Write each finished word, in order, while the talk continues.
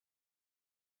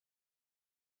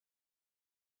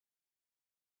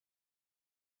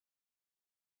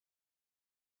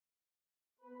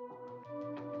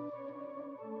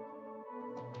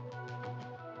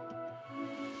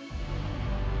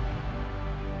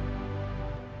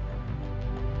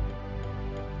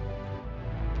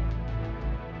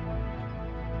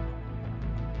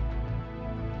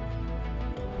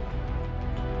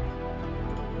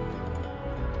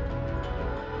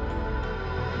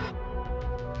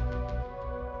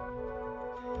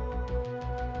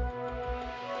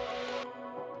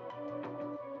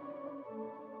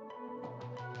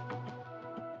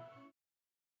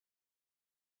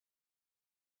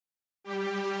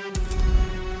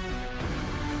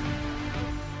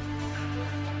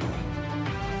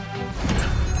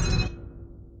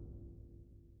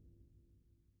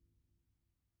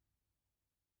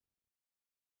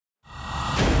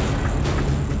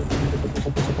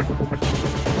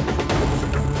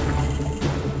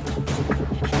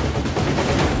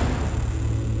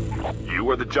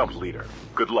are the jump leader.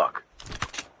 Good luck.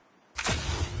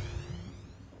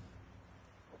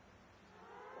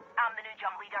 I'm the new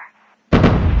jump leader.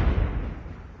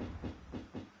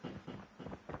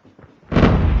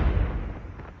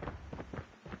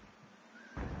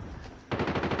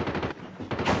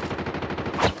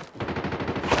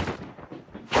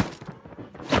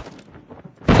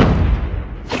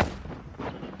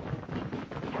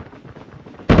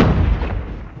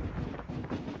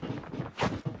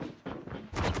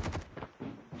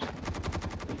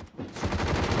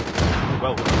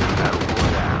 Welcome to Battle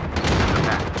Royale. The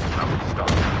match is about to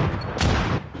start.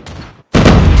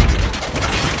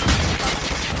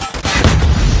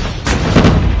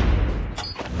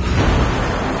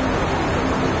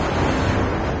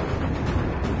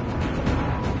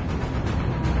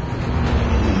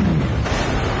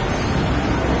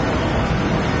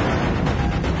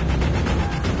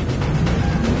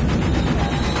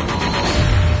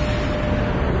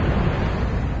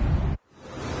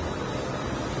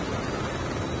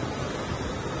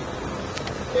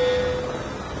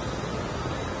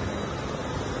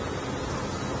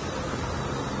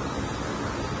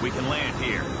 We can land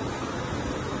here.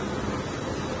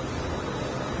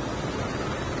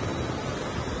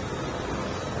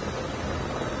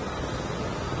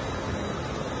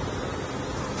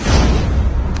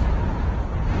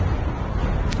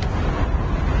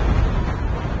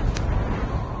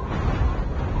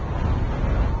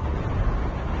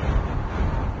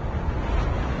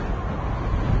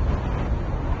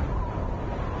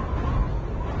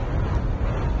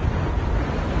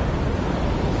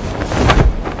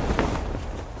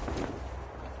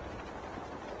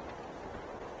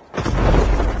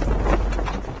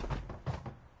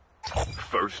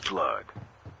 First blood.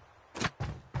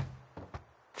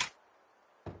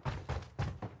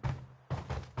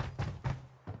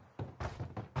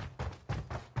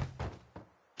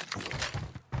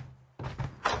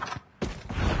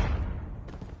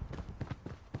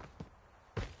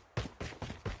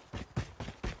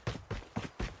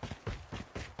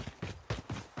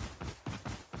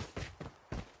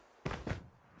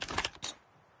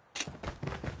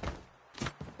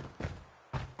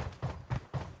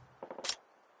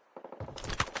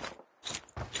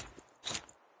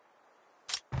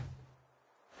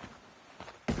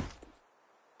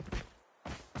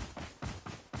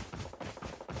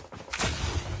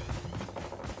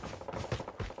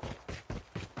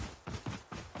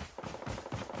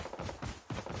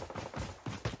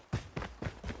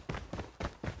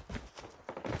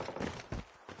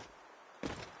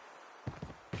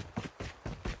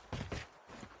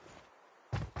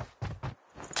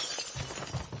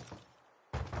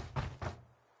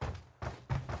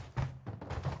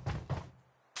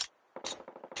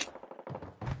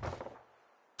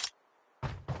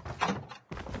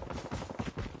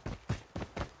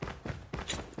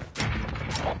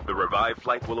 The revived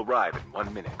flight will arrive in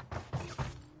 1 minute.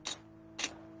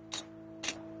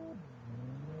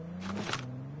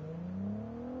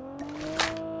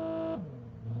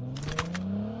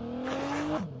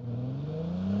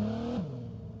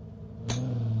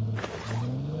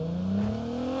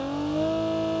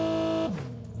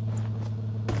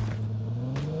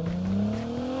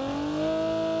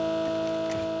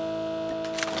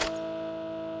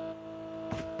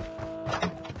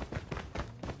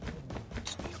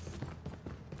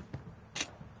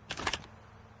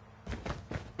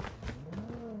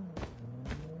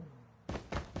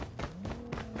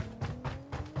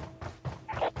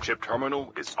 Chip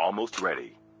terminal is almost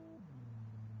ready.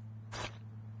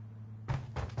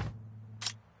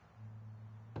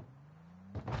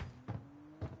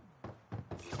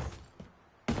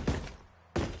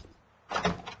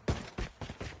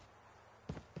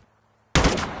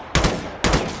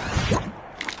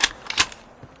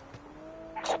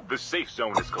 The safe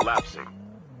zone is collapsing.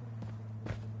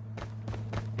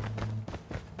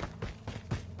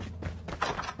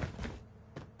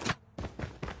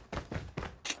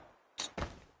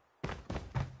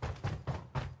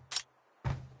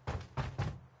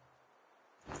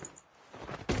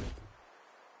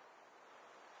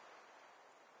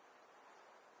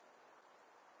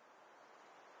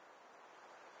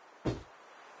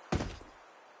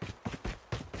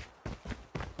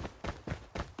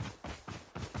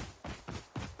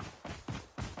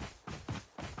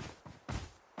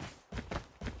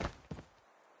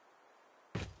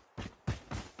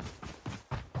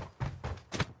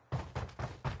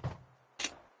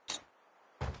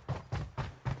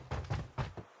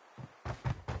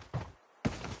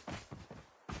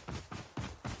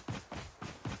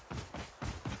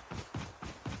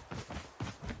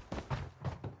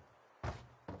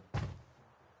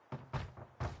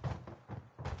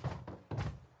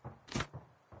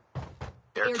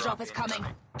 Airdrop is coming.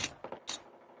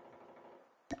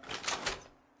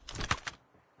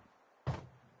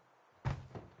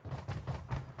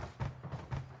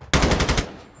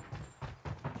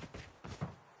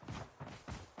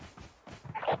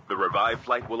 The revived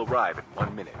flight will arrive in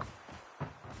 1 minute.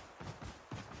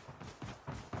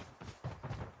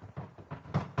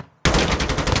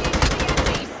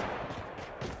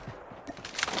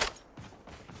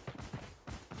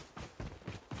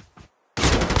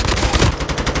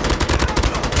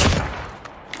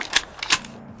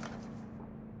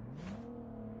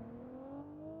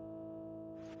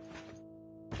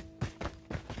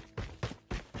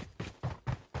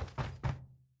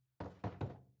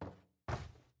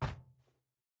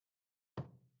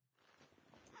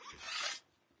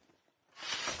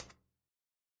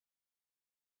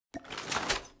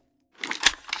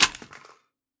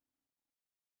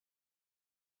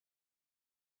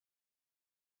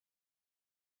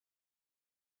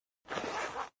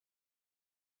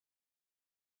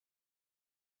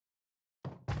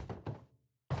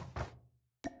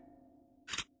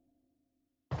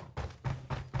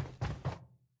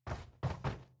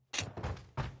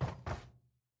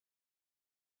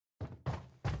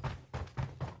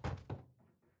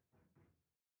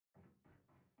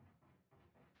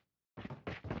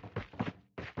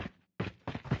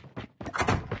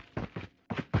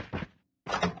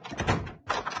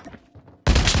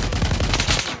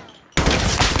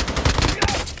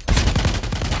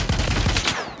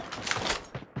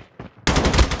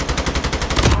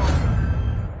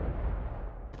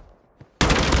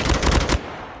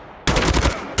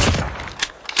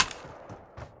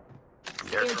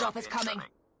 Airdrop is coming.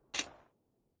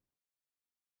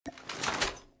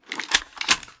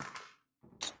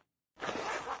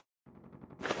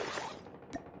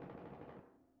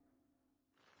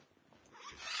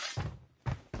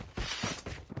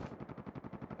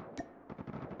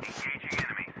 Engaging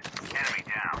enemies. Enemy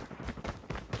down.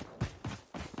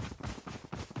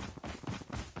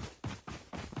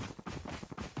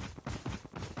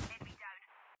 Enemy down.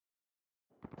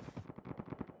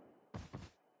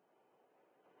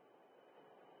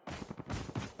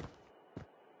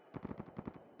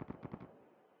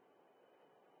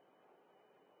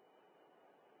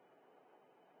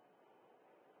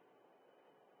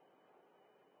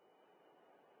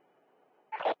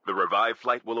 The revived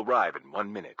flight will arrive in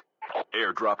 1 minute.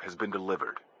 Airdrop has been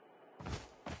delivered.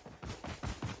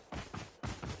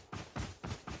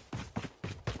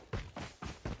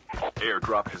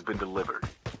 Airdrop has been delivered.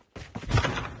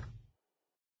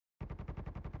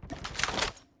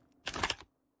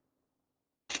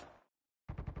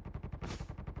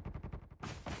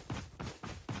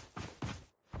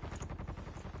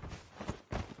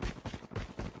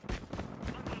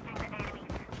 Engaging the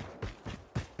enemies.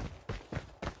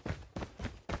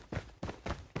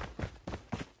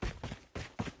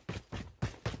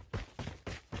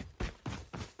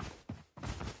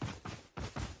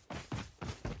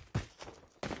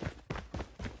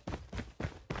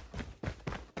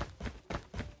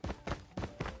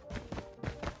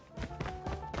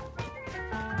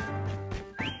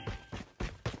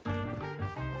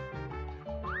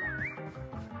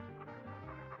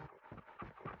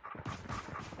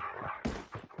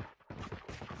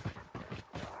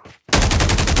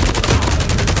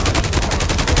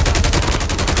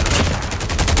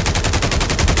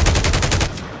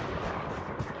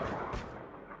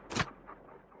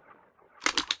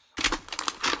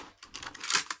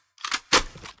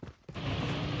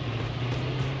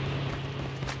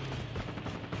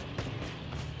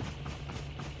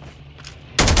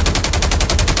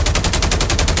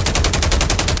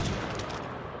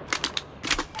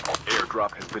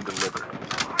 Airdrop has been delivered.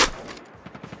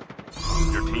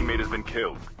 Your teammate has been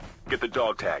killed. Get the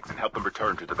dog tags and help them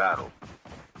return to the battle.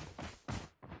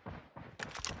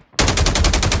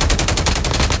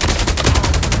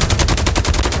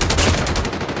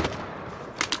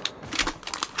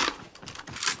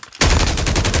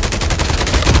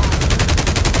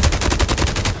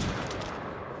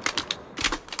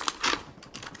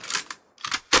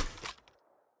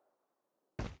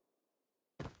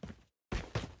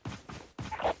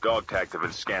 Dog tags have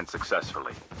been scanned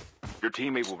successfully. Your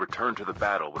teammate will return to the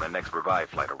battle when the next revive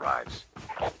flight arrives.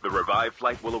 The revive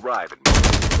flight will arrive in...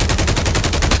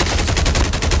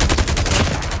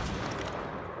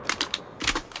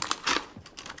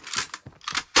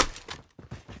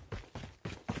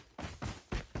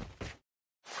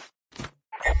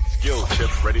 Skill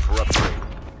chips ready for upgrade.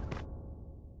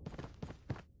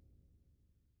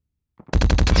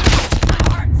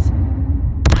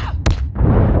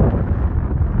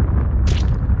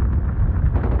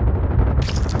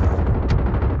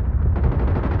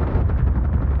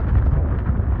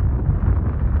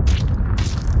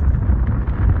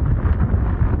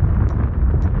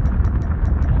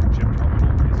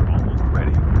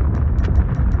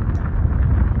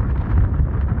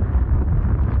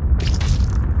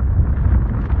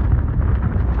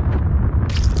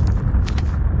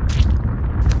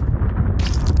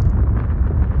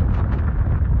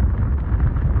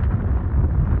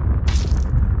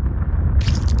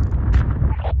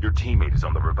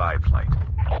 revive flight.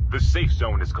 The safe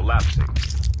zone is collapsing.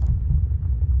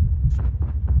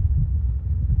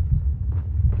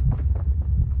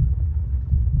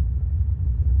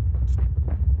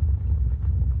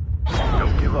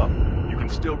 Don't give up. You can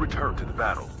still return to the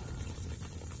battle.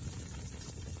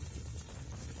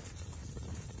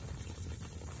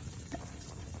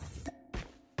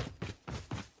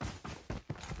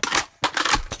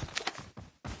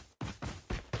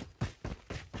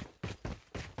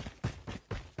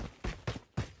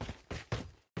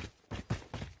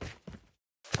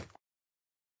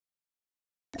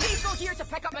 Please go here to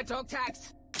pick up my dog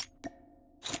tags.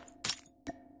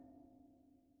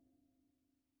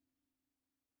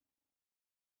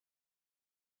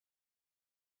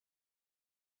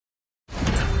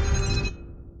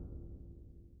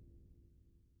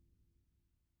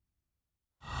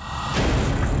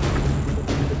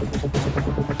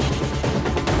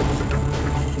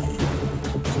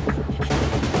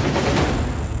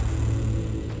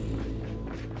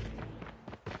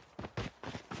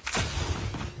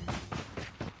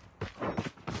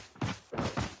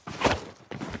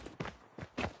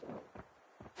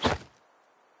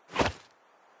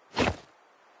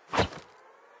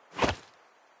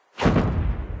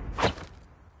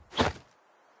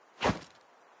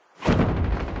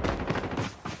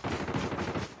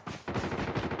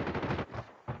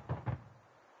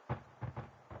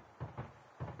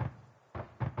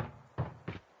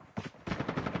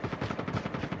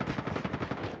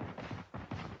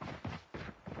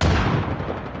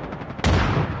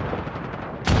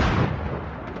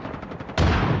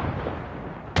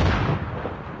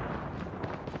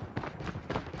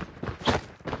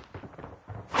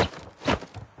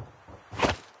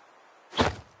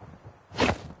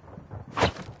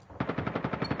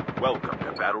 Welcome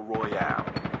to Battle Royale.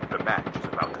 The match is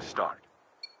about to start.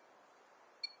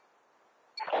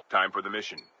 Time for the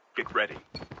mission. Get ready.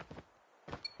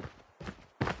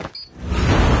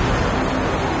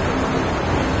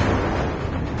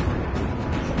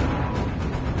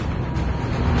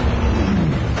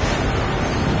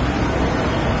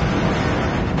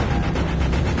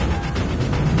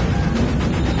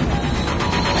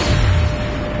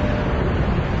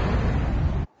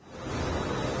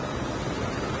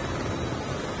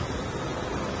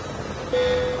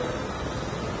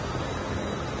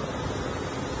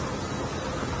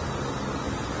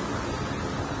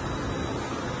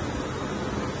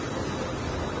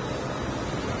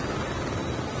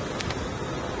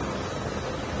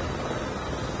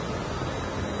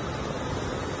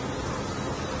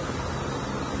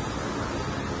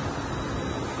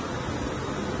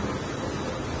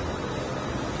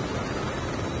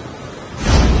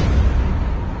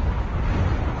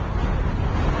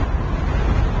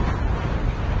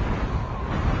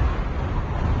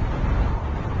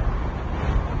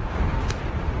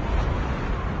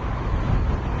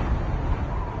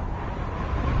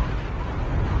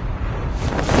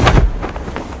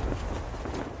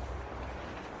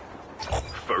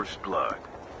 First blood.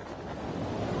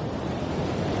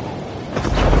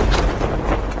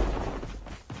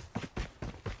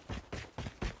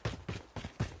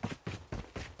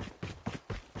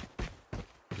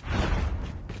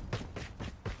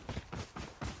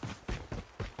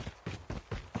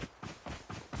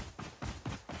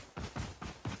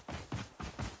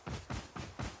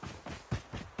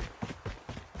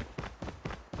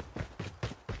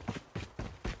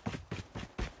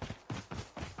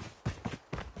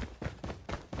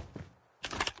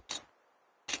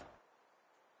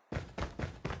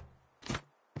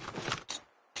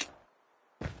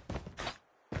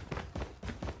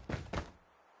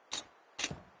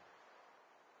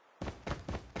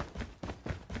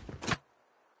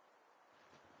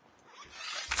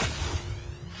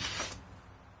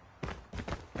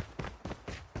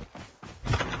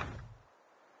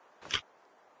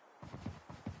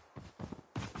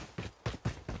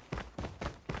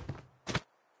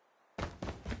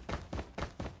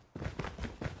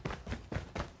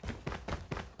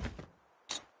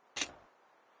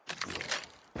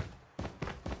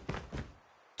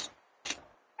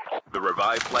 The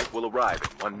revived flight will arrive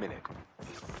in 1 minute.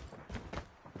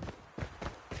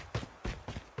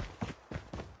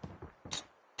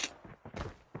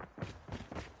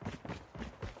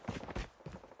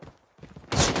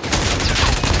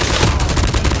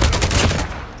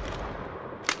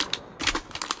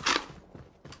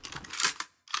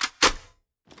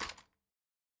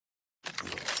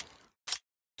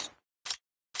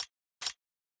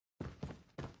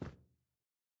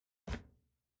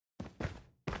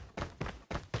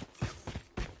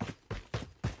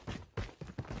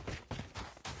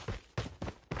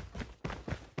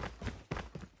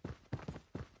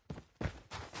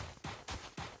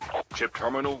 chip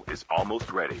terminal is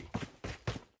almost ready. Enemy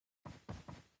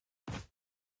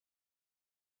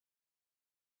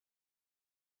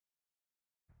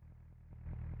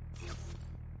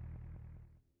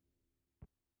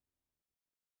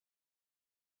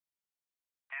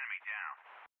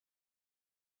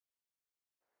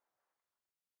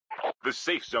down. The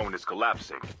safe zone is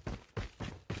collapsing.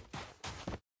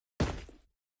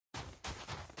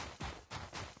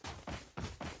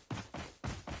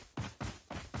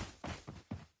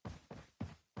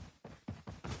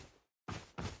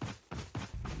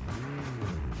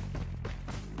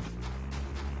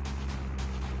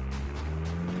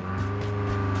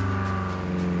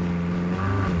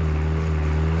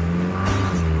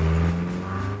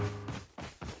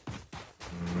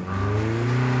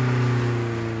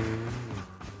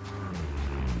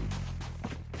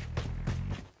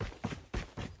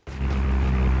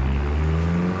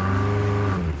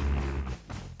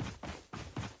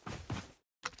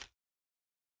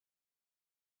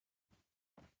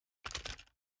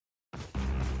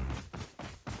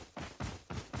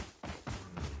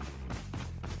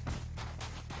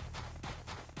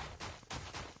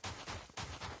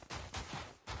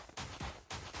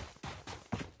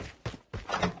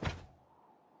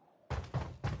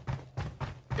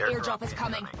 Airdrop is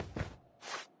coming.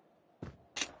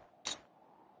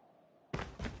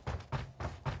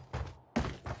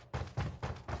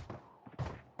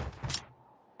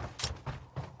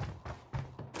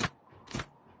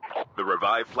 The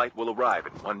revived flight will arrive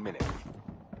in 1 minute.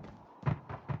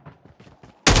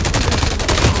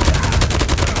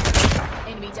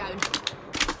 Enemy down.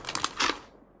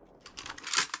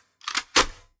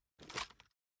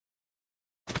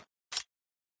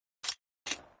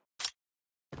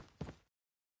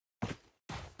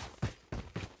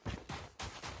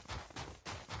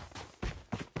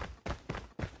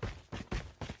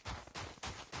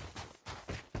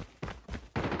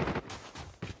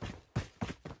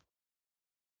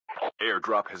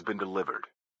 Airdrop has been delivered.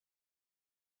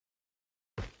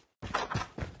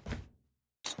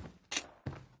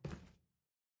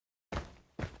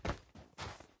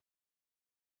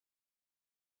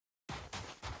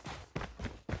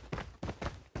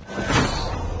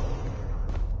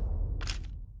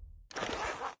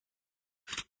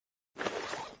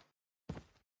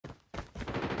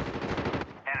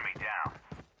 Enemy down.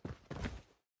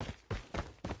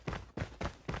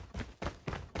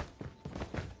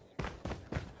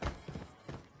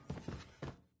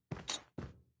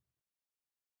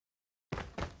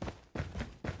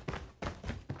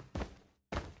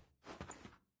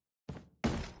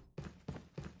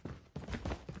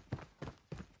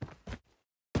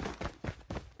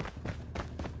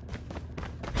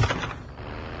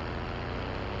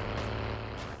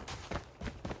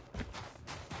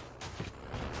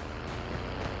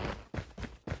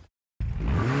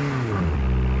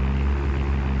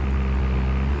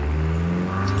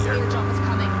 Airdrop is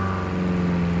coming.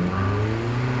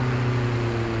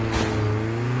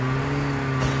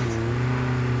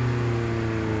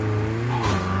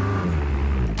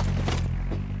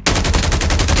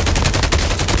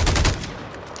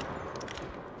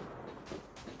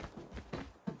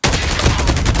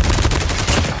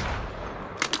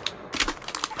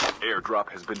 Airdrop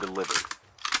has been delivered.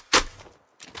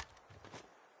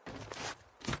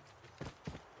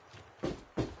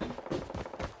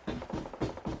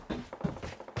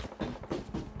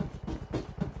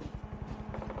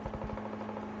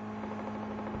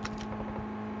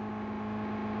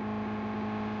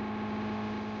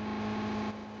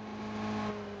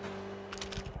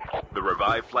 The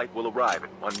revived flight will arrive in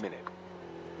 1 minute.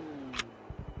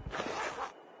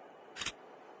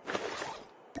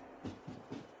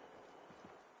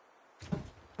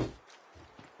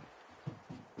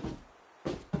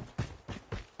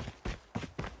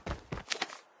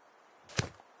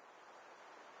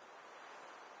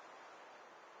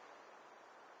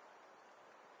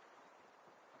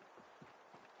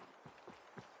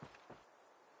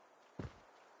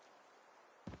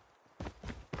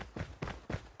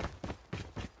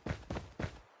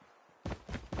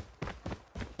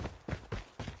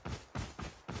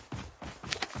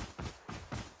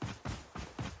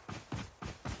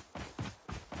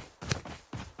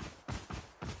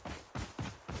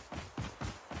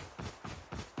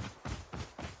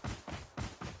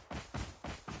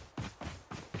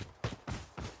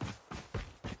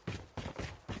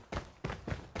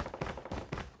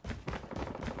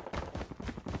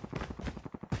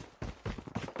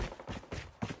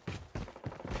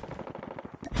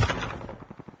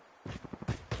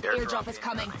 Airdrop is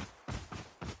coming.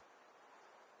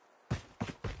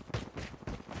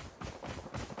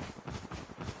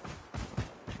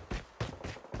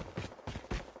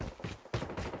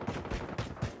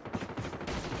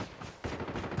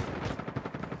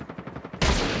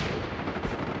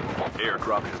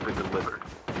 Airdrop has been delivered.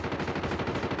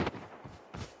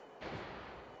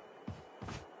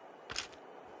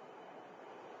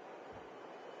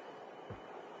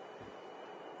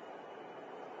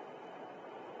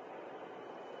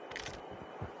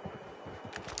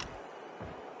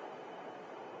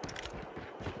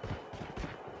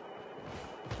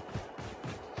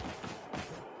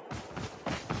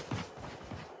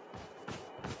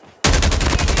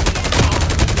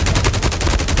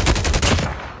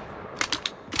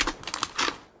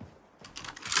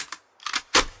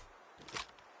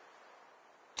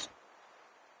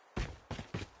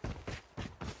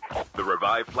 The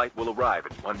revived flight will arrive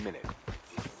in 1 minute.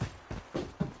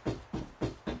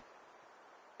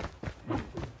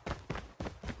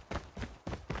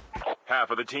 Half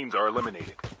of the teams are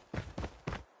eliminated.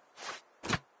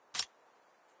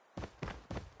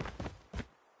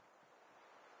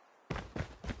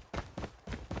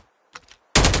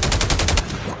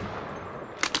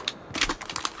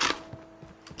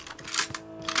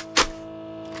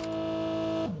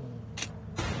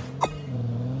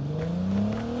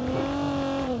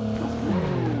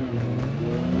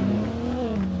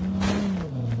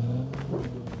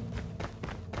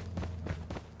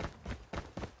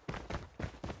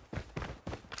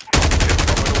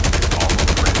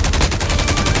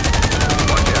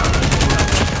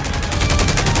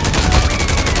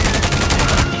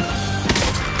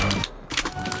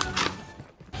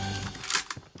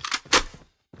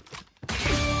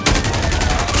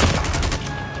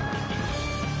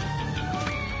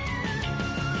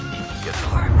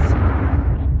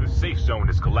 The safe zone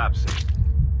is collapsing.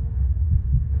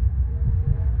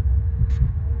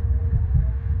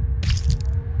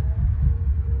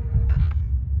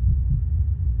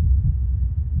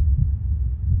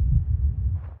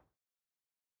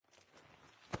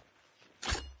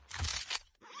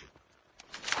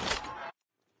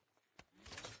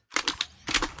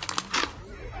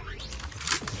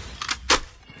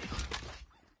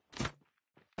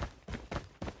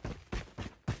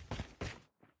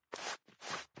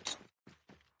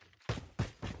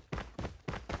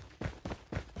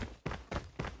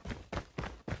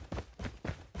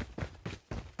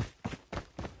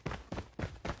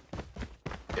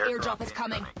 Airdrop is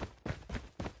coming.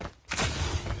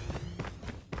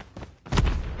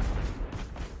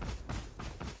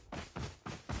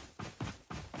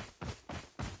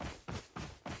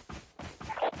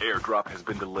 Airdrop has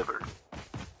been delivered.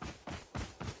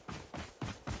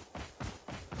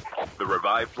 The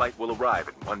revived flight will arrive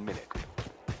in 1 minute.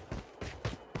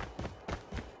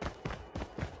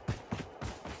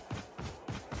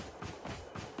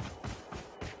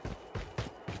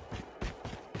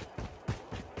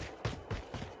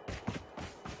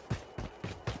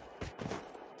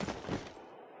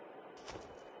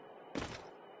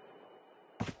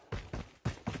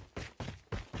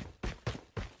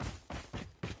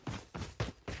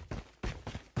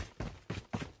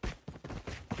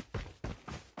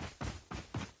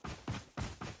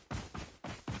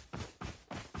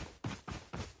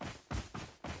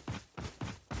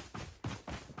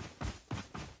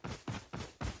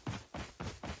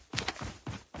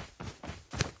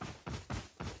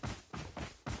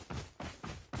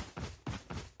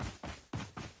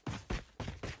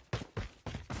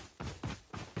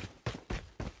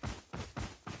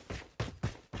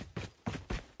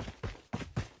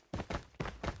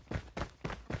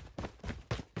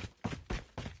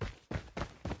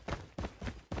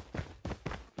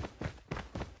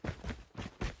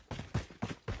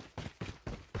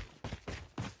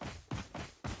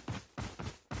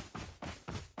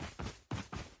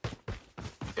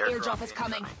 Airdrop is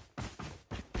coming.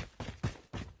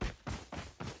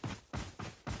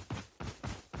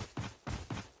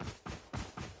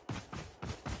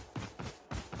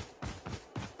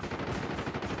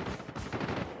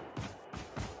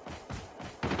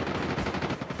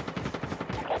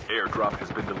 Airdrop has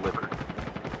been delivered.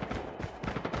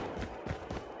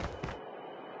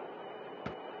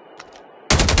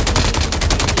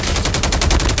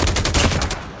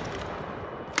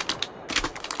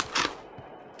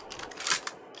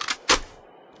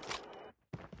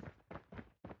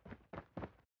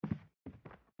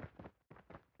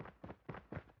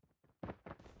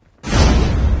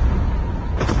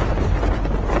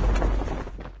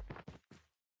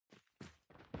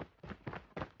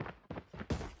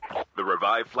 The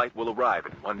revived flight will arrive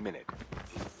in 1 minute.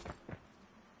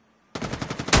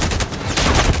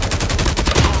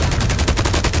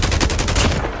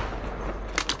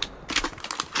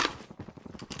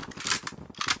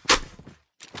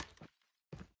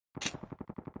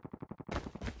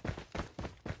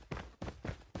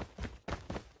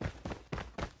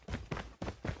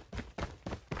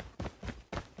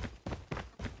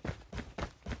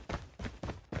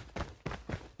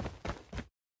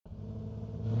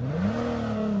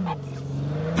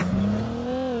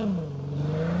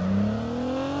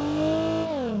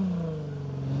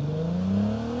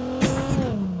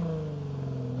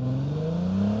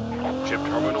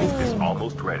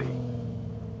 ready.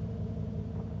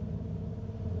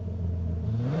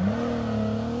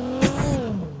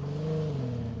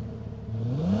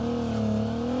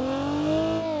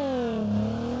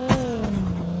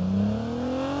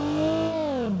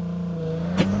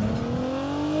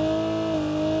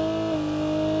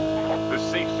 The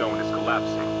safe zone is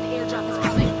collapsing. The airdrop is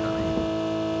coming.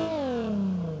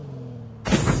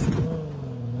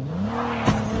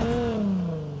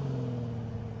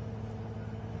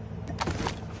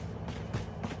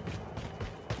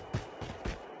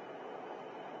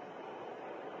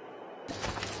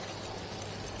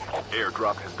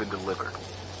 Airdrop has been delivered.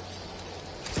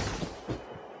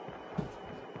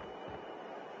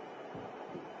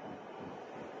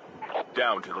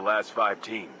 Down to the last 5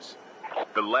 teams.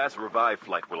 The last revive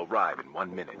flight will arrive in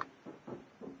 1 minute.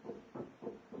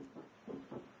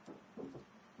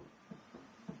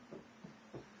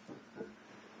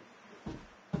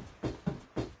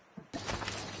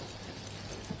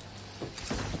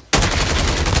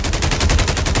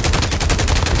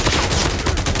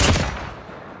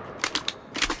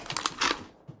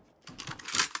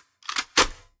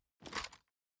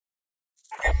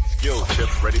 Skill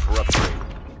chips ready for upgrade.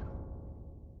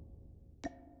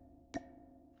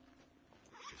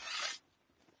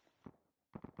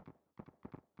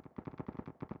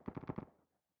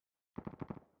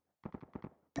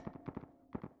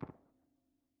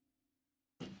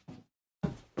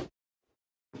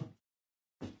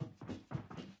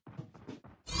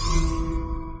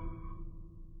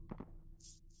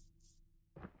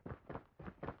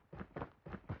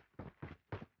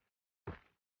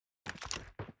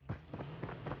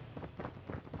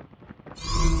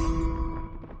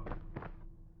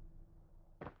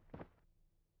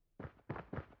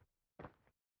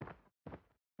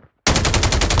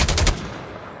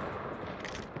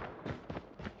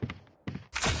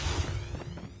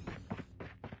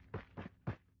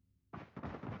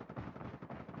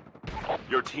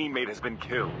 Your teammate has been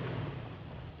killed.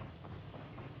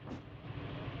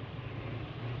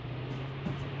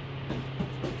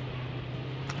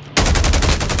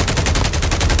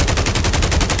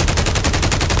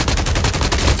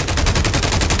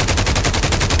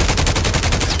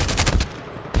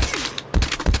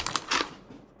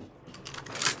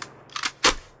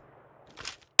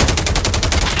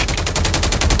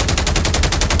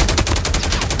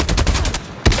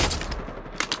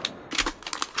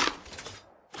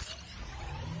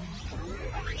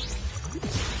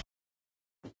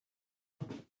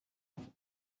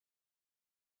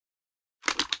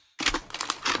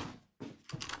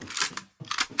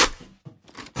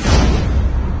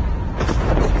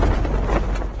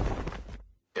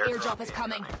 Airdrop is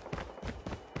coming.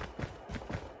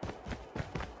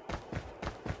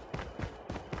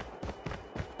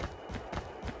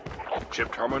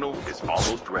 Chip terminal is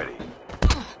almost ready.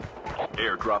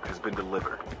 Airdrop has been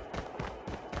delivered.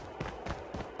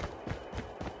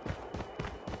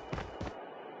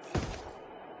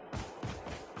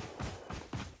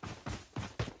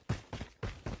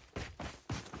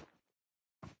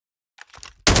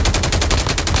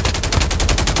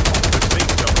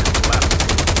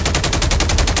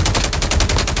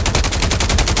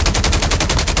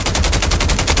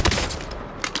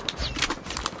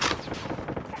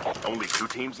 Only 2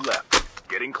 teams left,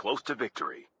 getting close to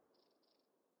victory.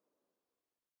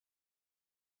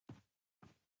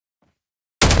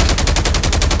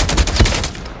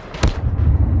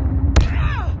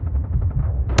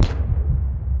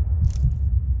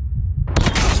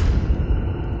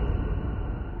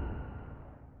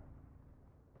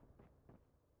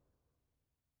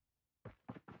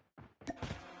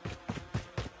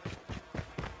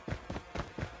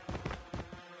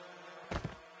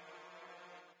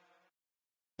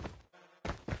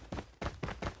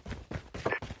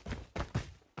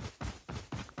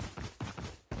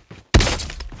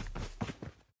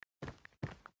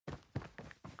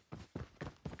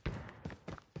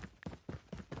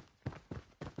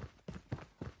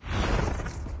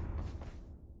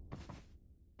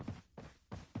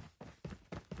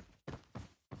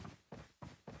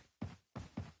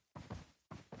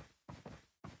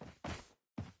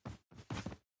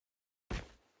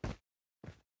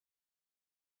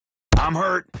 I'm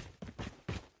hurt.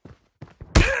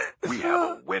 We have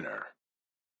a winner.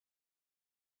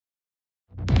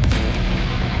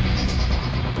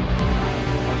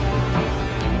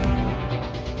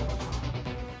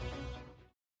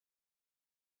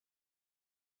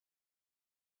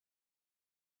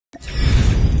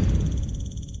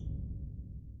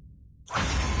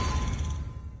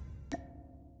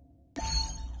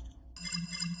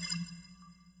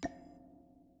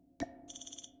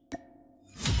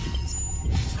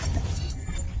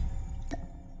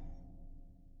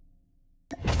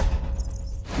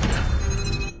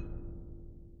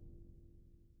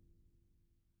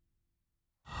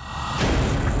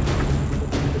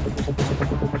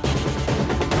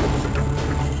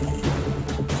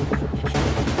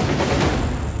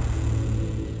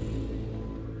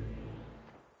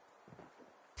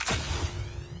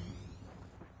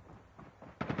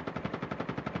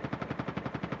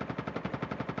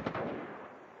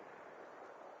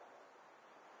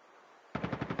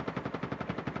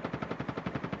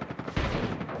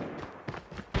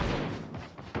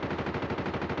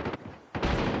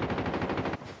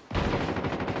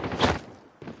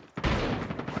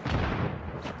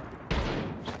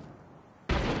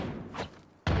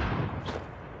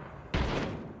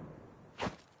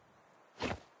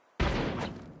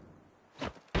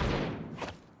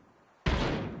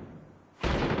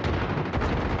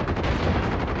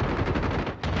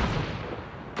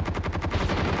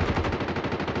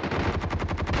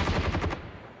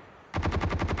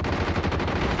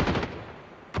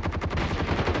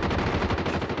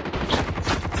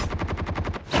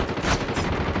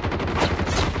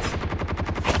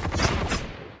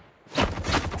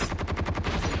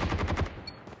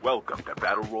 Welcome to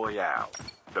Battle Royale.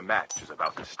 The match is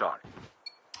about to start.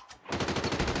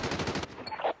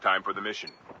 Time for the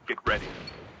mission. Get ready.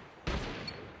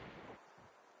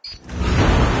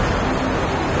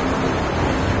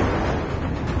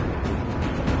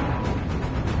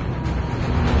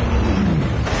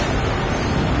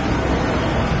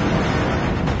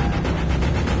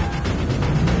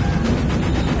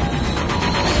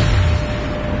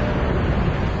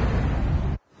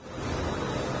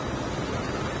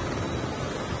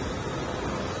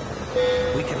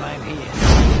 We can land here.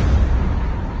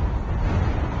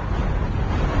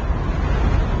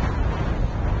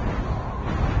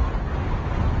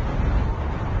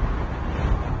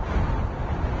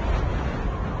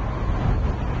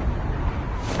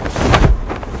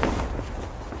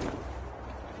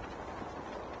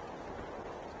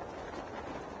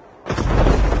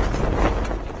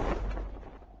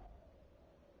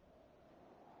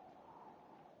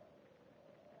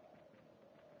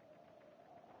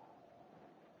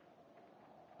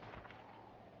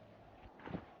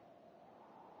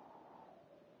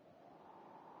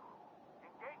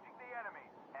 Engaging the enemy.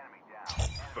 Enemy down.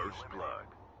 Enemy First eliminated. blood.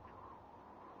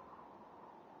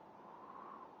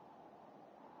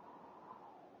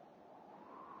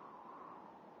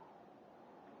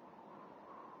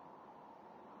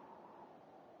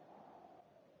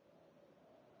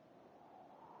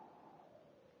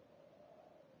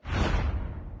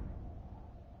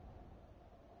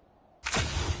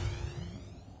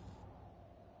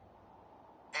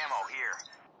 Ammo here.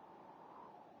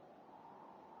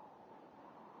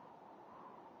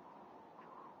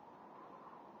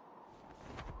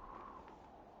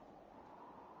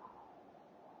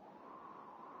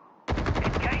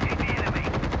 Engaging the enemy.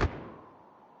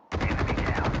 Enemy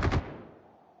down.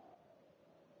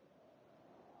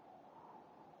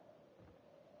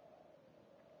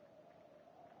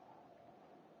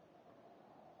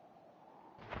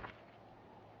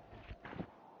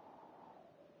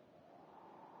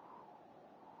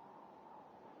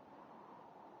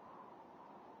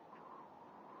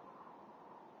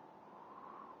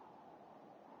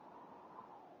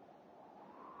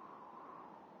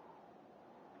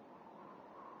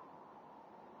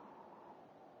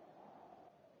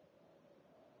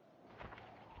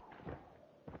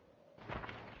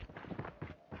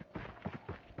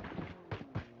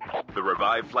 The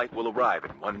revived flight will arrive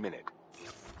in 1 minute.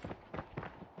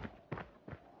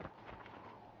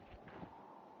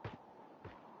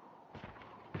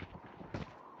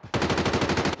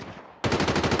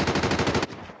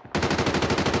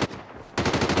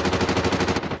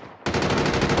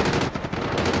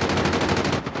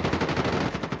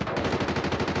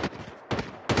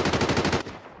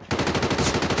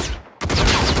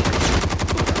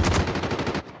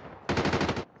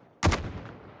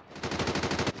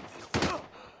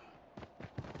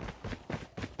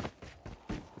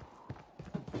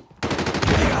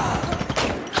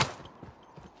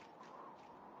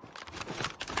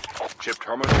 Chip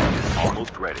terminal is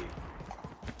almost ready.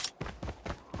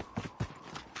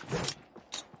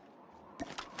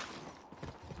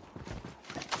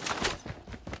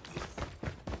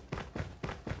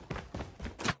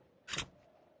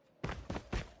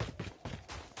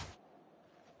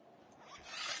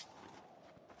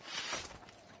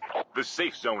 The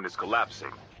safe zone is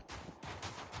collapsing.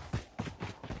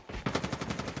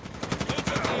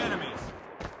 Engaging the enemies.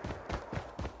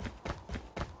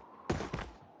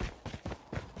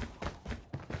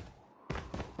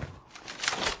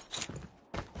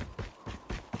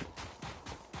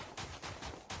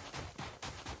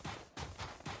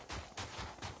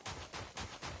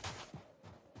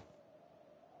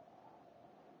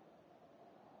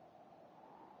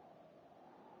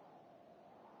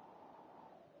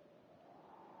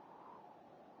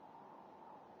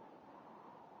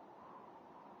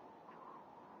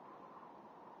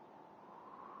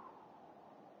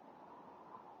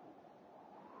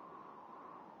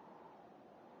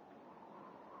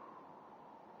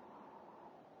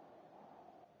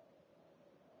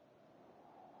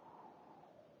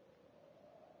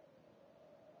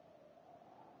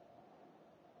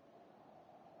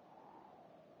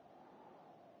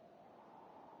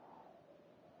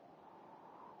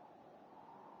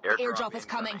 Airdrop is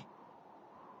coming.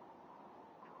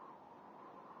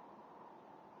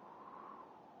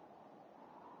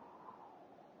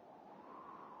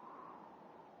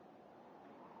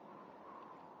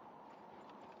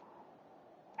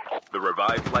 The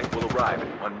revived flight will arrive in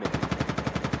 1 minute.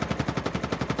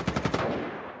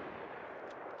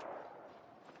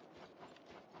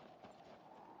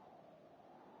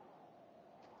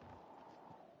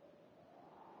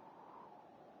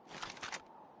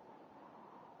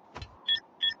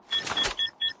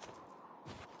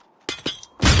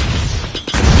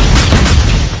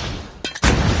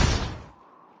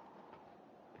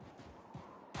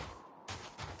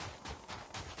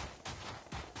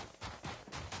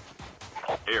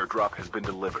 Airdrop has been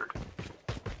delivered.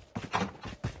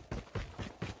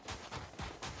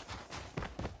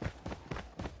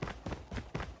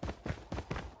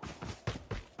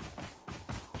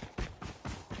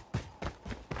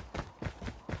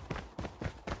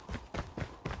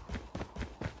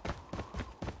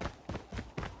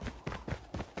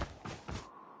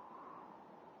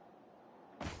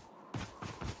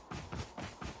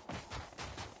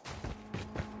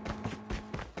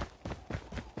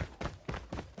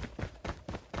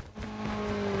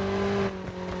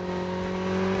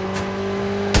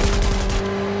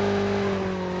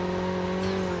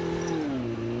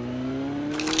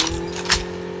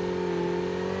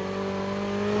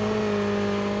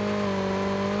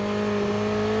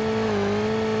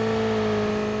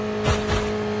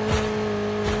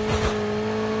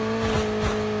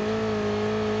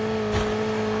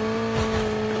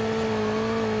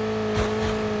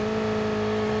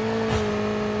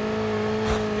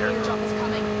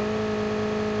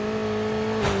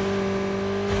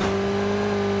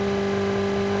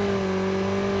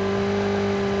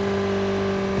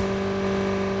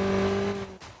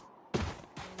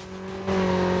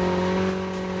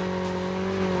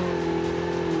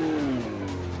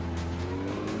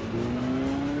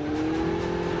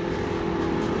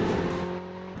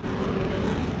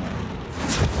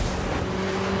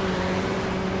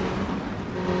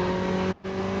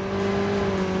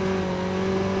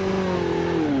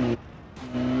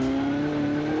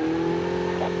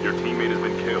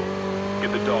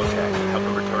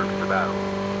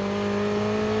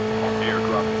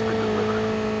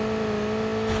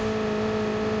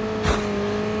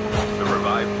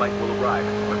 Flight will arrive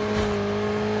in 1 minute.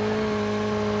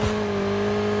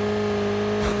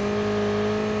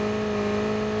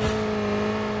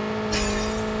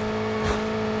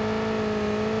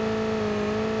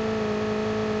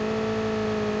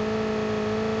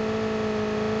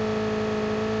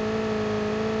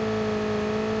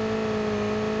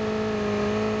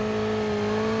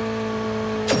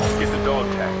 Get the dog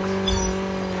tags.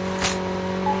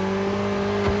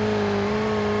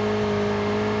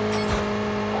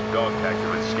 Dog tags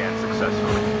have been scanned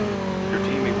successfully. Your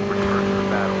teammate will return to the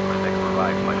battle when the next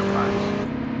revive flight arrives.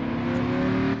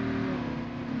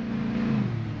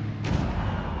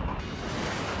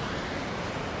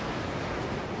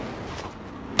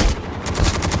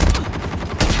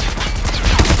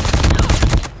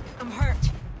 I'm hurt.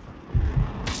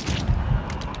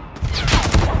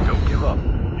 Don't give up.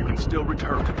 You can still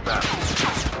return to the battle.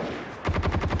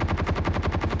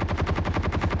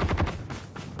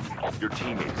 Your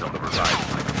teammate is on the revive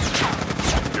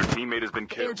flight. Your teammate has been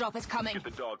killed. Airdrop is coming. Get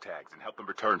the dog tags and help them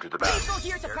return to the battle. Please go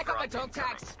here to pick up my dog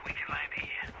tags. We can land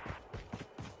here.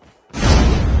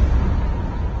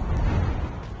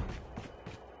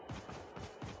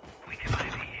 We can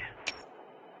land here.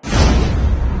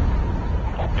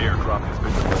 Airdrop has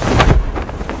been delivered.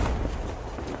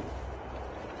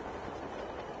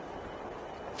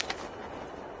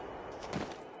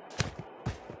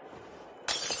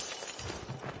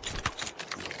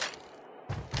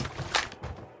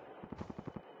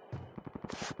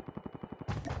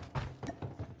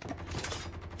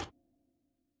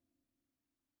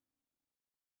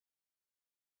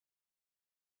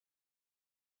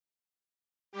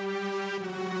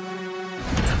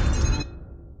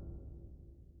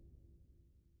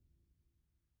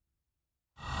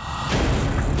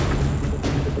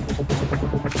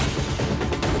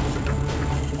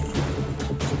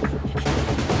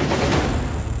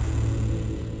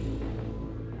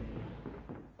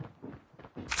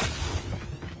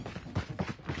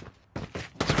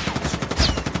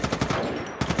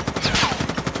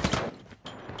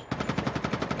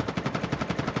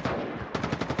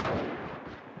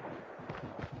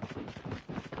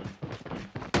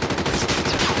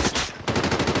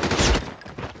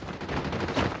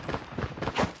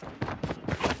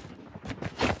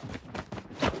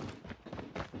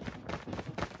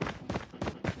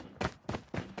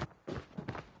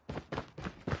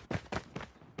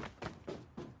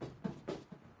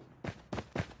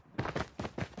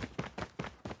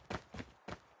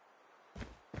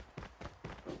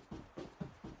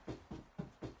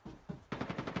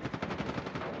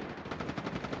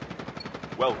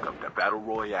 Welcome to Battle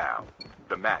Royale.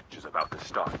 The match is about to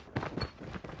start.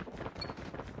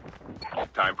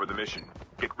 Time for the mission.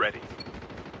 Get ready.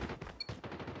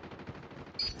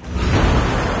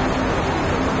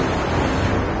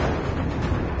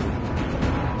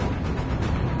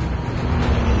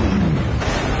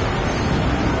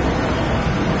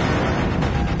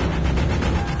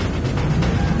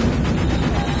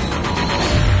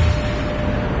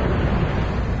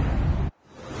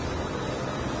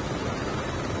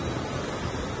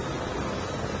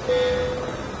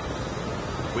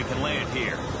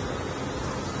 here.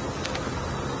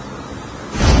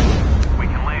 We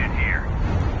can land here.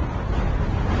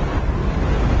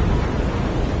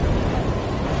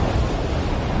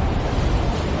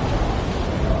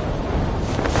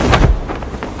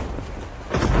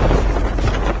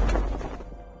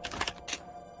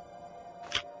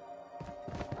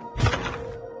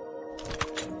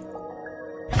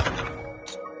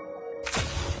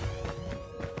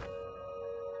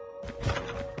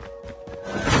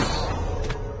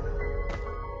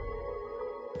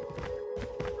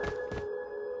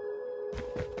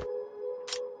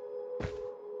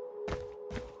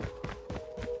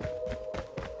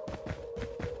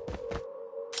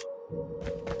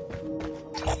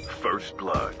 First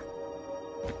blood.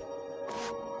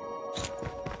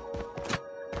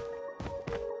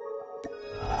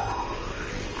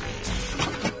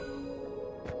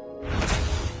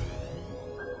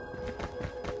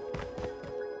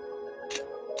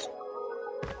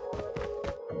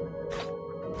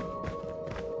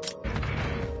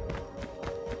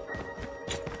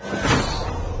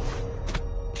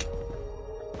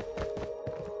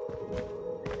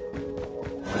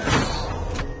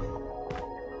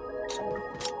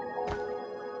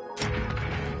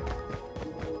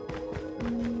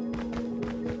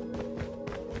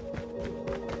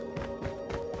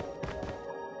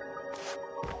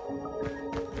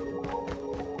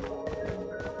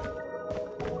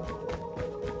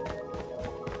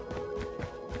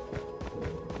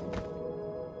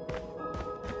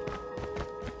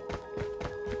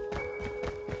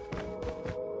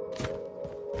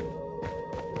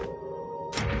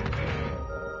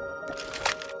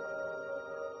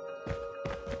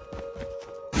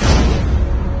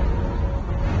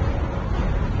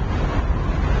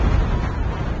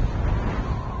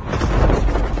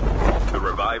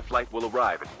 Flight will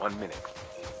arrive in 1 minute.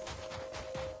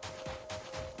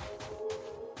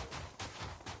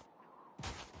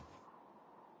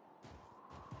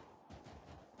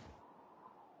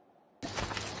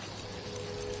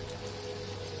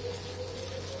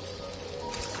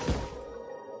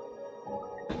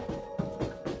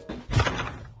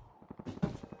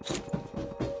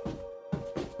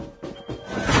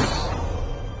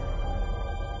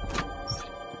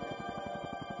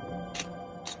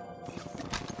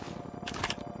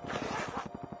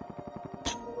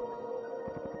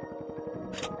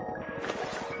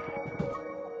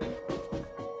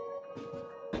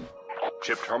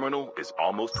 Chip terminal is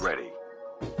almost ready.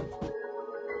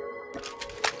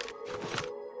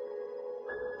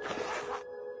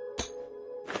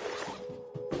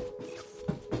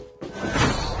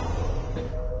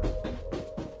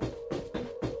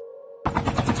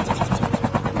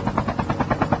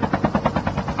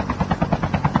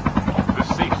 The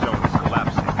safe zone is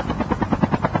collapsing.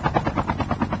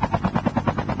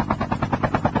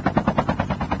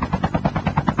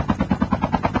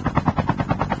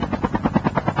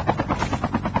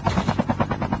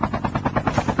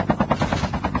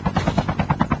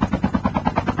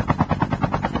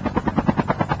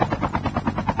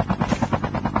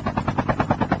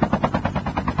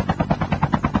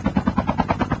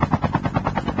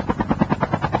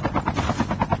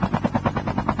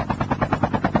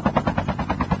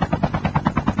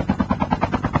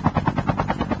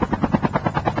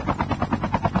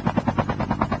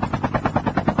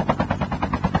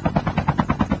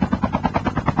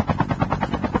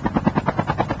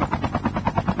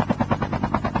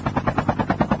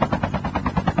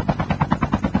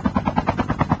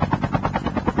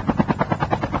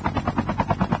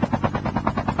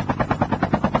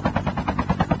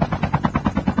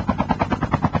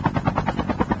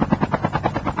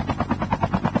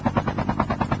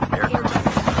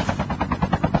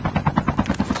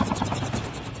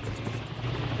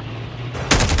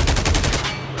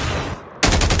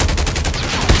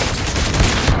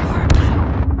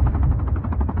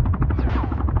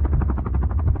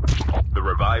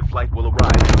 Flight will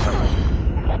arrive in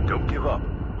time. Don't give up.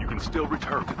 You can still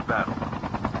return to the battle.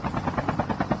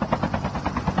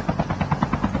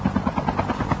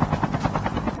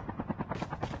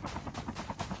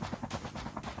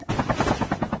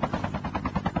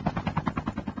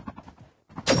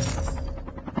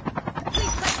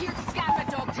 Please click here to scan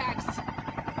the dog tags.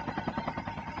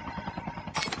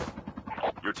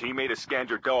 Your teammate has scanned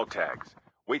your dog tags.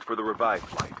 Wait for the revive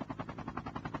flight.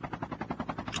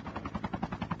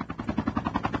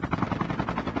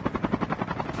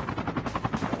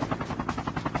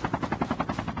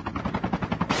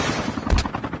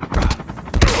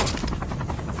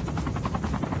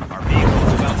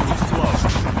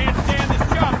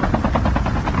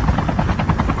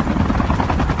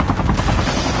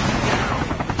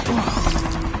 Ugh.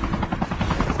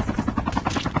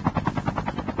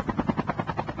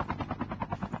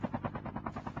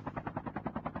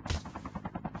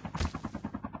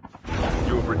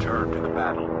 have returned to the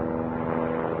battle.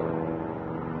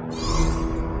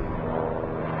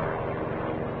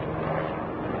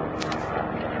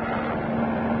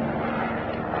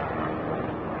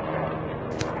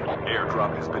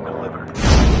 Airdrop has been delivered.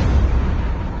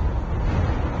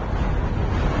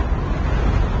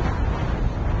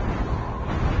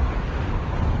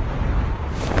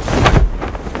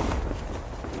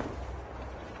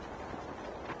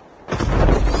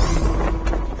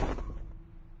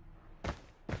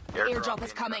 Airdrop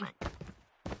is coming.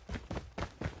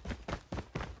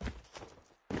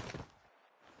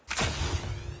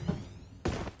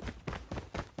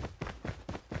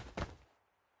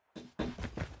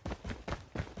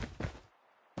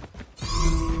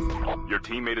 Your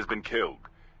teammate has been killed.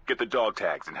 Get the dog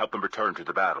tags and help them return to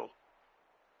the battle.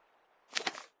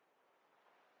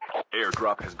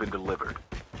 Airdrop has been delivered.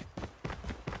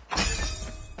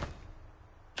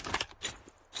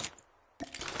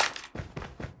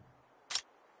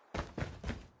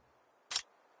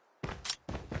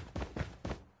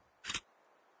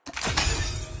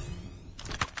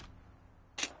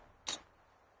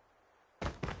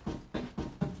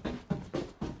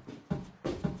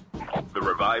 The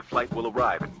revived flight will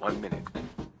arrive in 1 minute.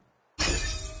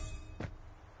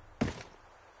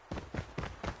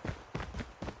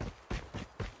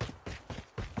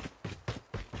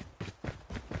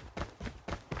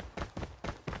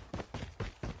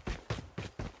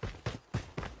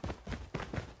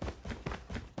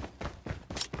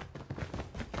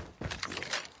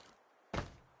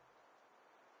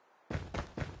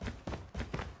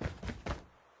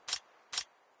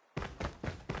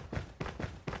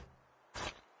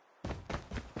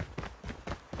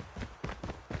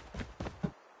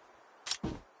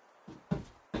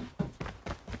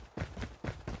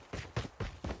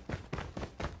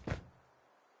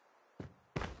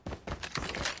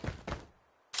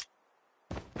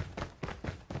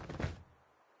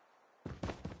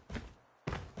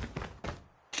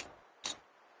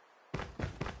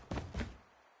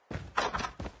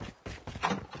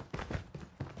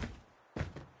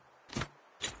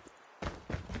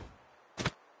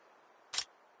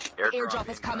 Airdrop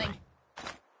is coming.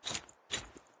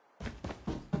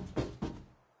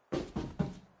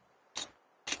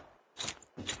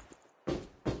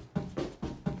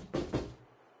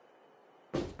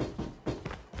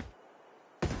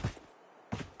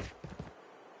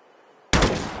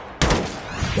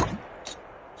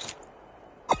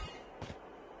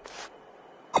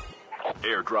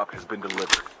 Airdrop has been delivered.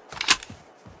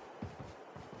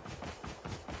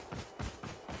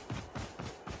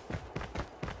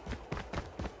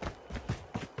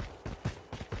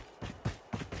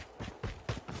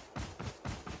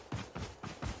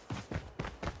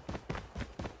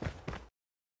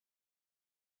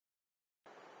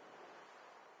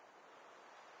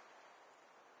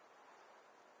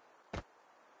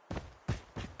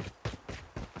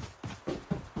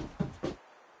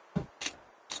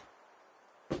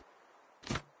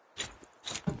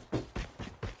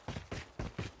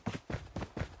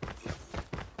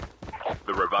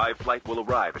 The revived flight will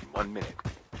arrive in 1 minute.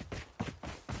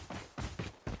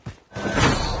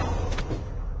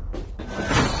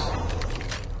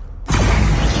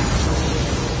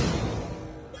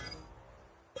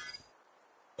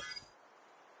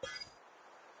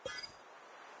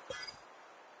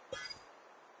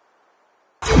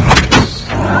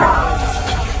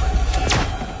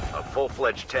 A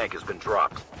full-fledged tank has been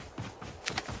dropped.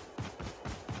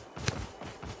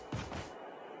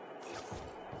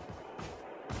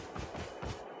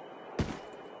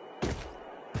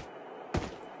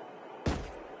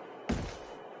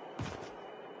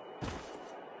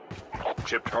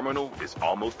 Chip terminal is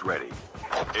almost ready.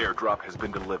 Airdrop has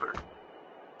been delivered.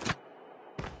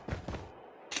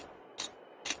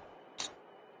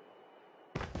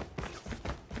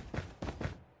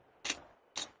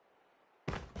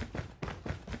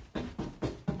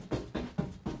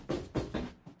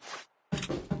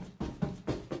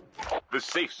 The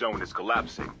safe zone is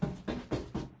collapsing.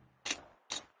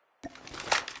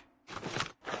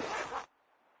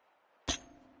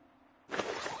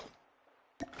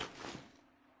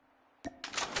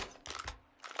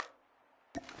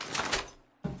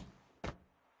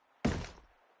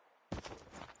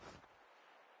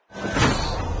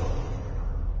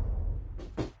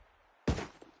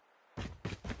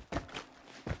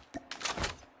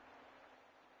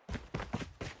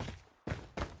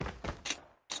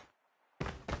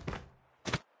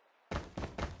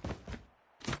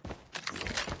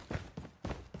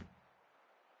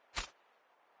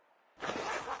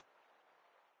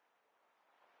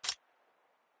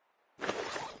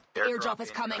 Airdrop is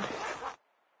coming.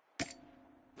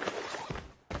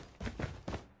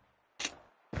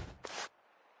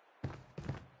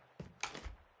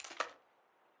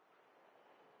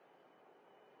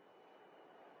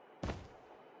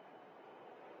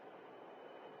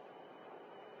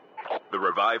 The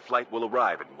revived flight will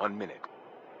arrive in 1 minute.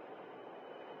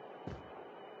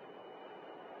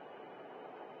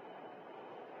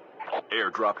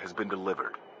 Airdrop has been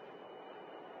delivered.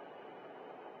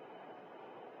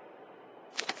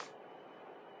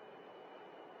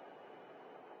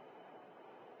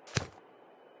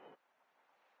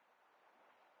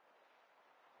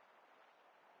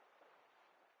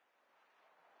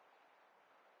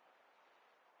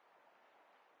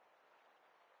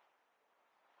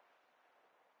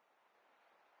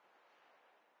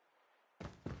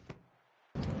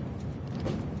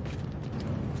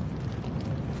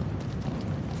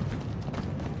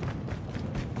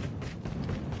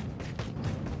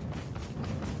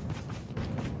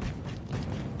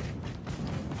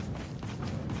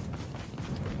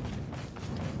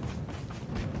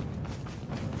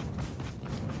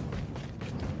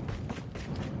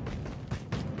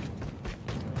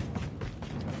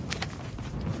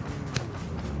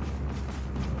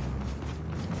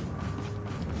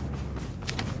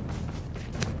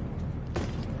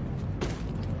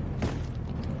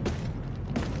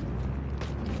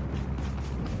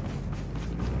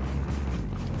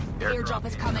 Airdrop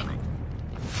is coming.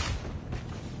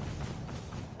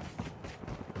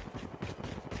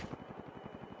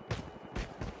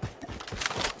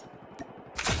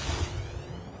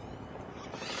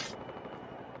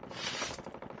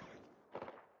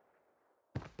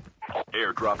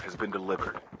 Airdrop has been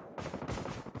delivered.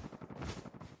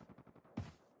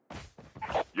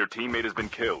 Your teammate has been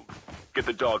killed. Get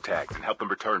the dog tags and help them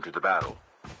return to the battle.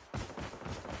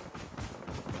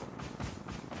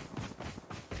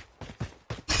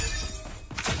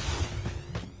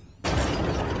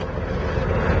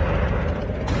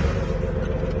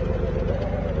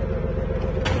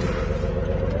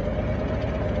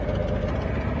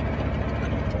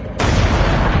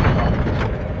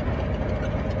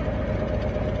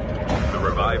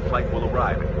 Flight will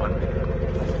arrive in 1 minute.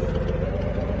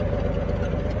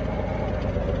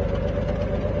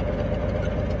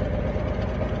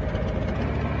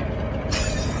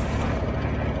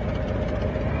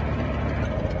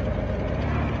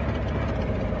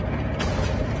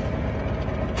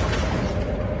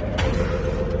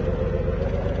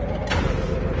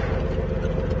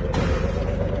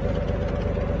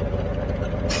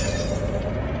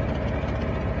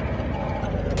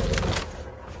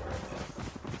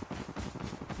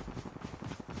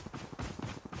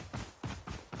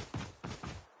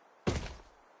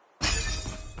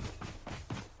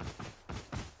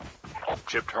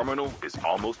 Chip terminal is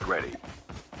almost ready.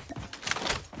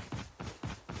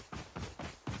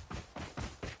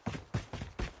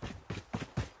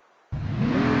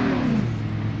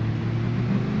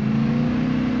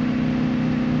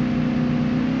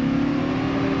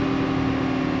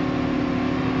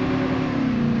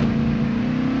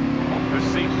 The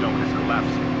safe zone is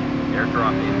collapsing.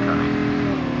 Airdrop incoming.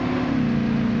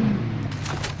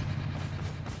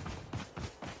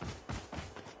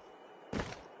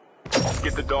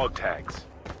 Get the dog tags.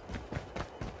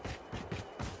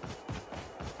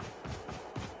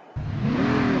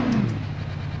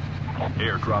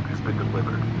 Airdrop has been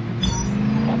delivered.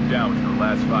 Down to the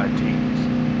last 5 teams.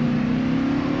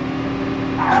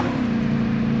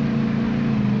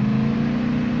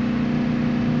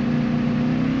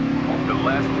 The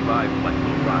last revived flight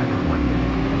will arrive in 1 minute.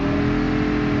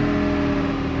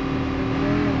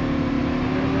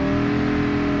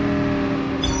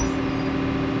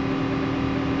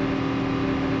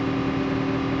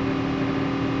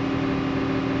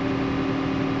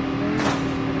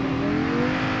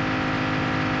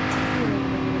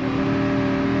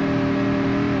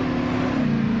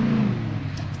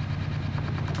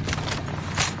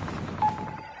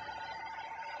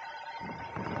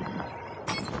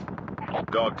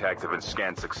 Dog tags have been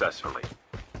scanned successfully.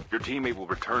 Your teammate will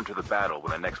return to the battle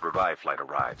when the next revive flight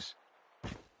arrives.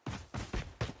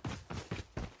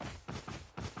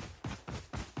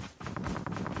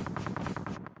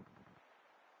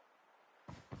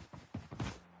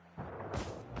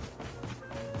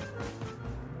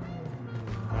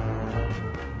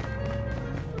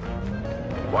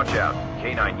 Watch out.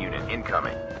 K9 unit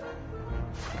incoming.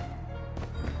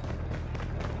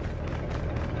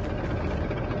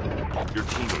 Your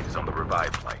teammate is on the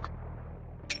revive flight.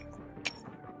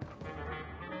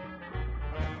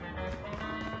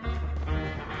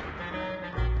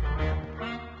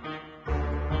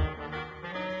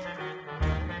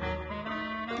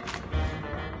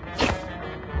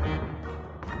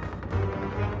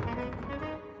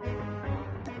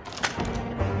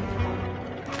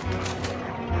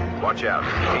 Watch out.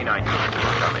 K9 unit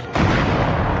incoming.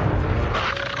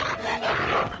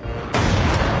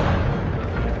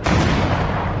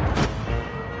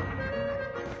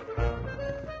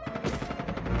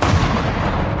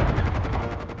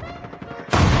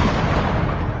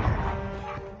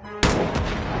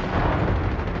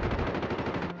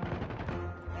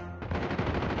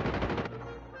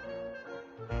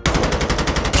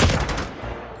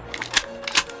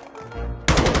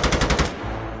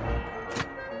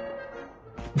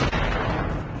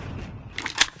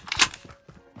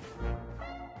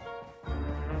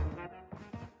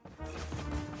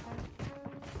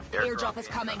 Airdrop is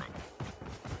coming.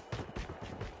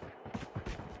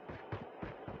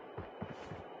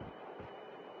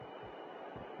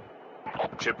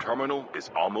 Chip terminal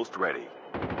is almost ready.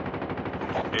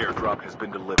 Airdrop has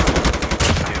been delivered.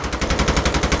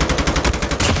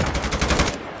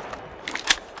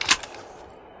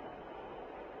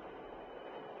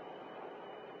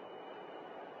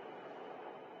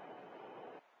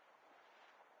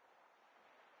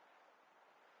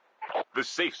 The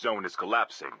safe zone is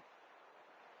collapsing.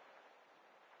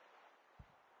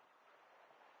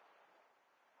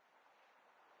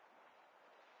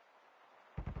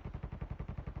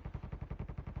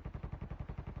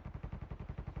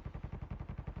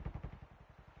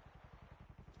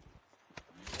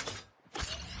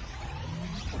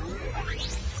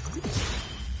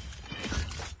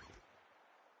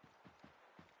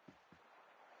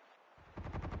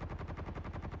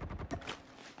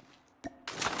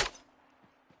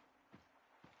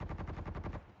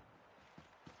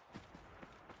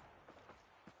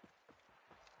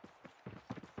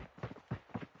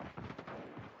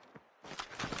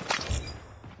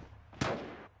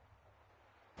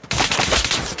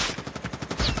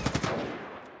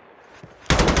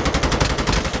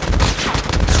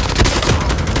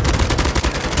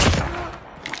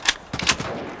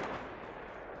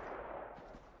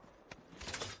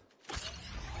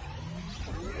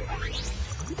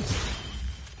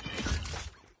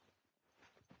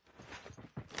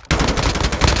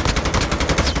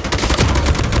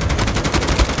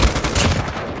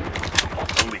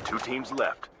 Teams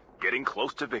left, getting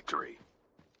close to victory.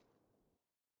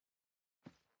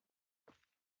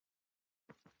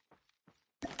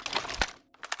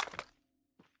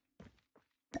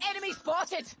 Enemy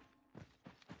spotted!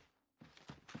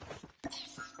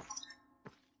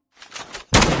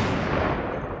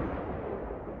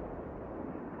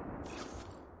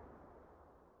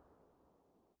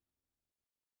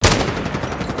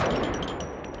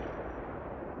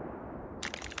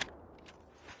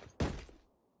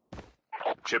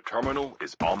 Chip terminal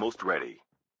is almost ready.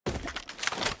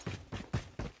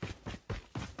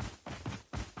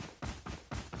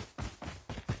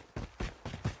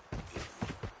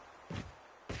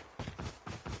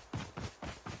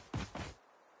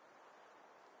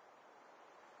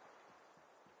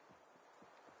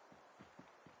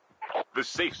 The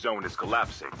safe zone is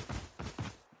collapsing.